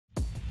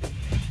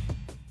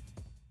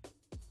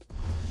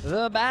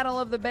The Battle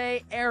of the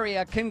Bay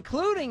Area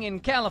concluding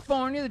in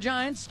California. The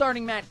Giants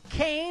starting Matt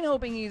Cain,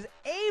 hoping he's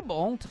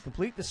able to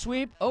complete the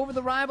sweep over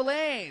the rival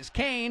A's.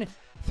 Cain,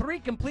 3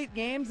 complete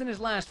games in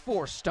his last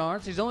 4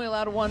 starts. He's only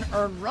allowed 1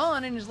 earned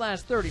run in his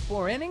last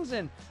 34 innings,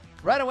 and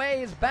right away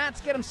his bats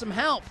get him some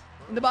help.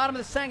 In the bottom of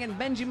the second,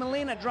 Benji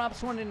Molina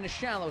drops one into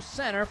shallow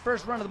center.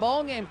 First run of the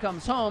ball game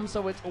comes home,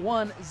 so it's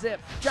 1-0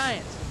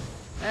 Giants.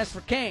 As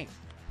for Cain,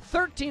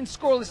 13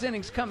 scoreless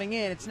innings coming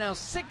in. It's now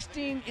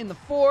 16 in the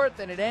 4th,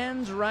 and it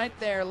ends right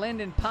there.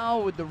 Landon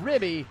Powell with the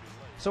ribby.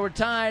 So we're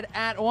tied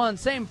at 1.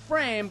 Same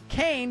frame.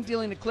 Cain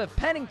dealing to Cliff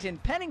Pennington.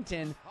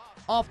 Pennington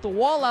off the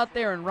wall out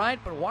there in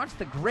right, but watch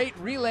the great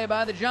relay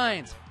by the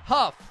Giants.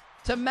 Huff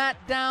to Matt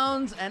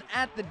Downs, and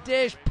at the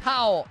dish,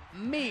 Powell,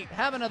 meet,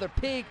 have another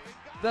peek.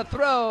 The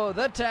throw,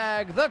 the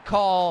tag, the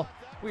call.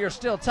 We are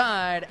still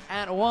tied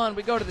at 1.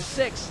 We go to the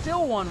 6th,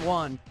 still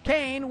 1-1.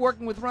 Cain,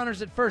 working with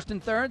runners at first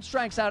and third,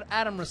 strikes out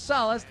Adam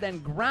Rosales, then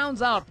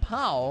grounds out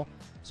Powell.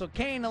 So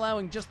Cain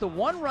allowing just the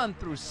 1 run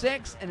through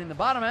 6, and in the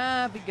bottom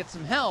half, he gets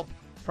some help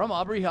from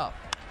Aubrey Huff.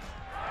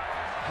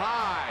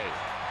 High.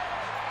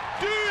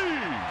 D.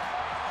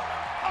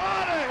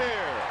 Out of here.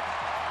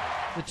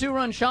 The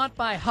 2-run shot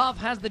by Huff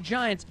has the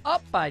Giants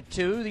up by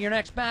 2. Your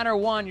next batter,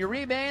 Juan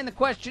Uribe, and the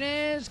question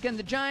is, can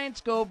the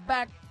Giants go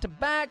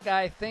back-to-back?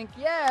 I think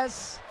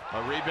yes.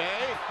 Uribe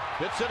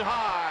hits it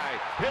high,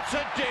 hits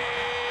it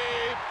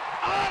deep,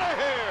 out of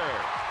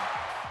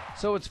here.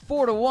 So it's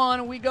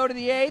 4-1. We go to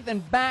the 8th,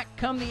 and back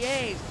come the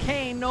A's.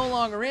 Cain no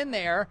longer in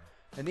there,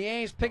 and the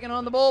A's picking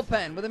on the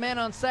bullpen. With a man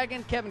on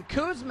second, Kevin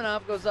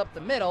Kuzmanov goes up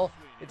the middle.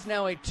 It's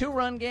now a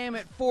 2-run game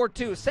at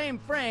 4-2. Same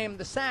frame.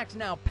 The sack's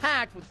now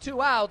packed with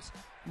 2 outs.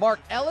 Mark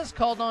Ellis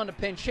called on to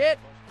pinch hit,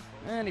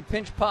 and he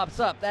pinch pops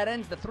up. That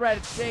ends the threat.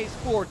 It stays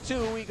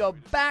 4-2. We go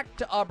back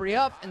to Aubrey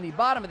Huff in the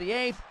bottom of the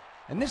 8th,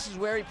 and this is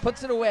where he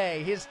puts it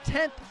away. His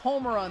 10th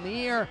homer on the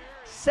year,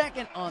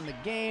 2nd on the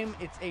game.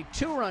 It's a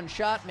 2-run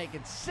shot,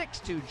 making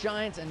 6-2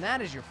 Giants, and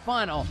that is your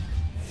final.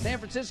 San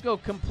Francisco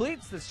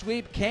completes the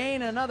sweep.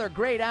 Cain, another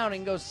great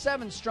outing, goes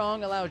 7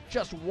 strong, allows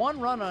just 1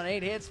 run on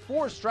 8 hits,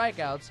 4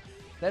 strikeouts.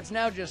 That's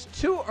now just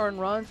 2 earned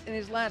runs in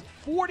his last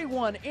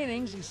 41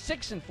 innings. He's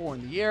 6-4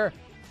 in the year.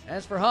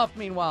 As for Huff,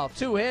 meanwhile,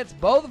 2 hits,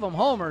 both of them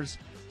homers,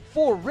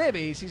 4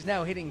 ribbies. He's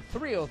now hitting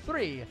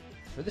 .303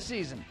 for the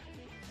season.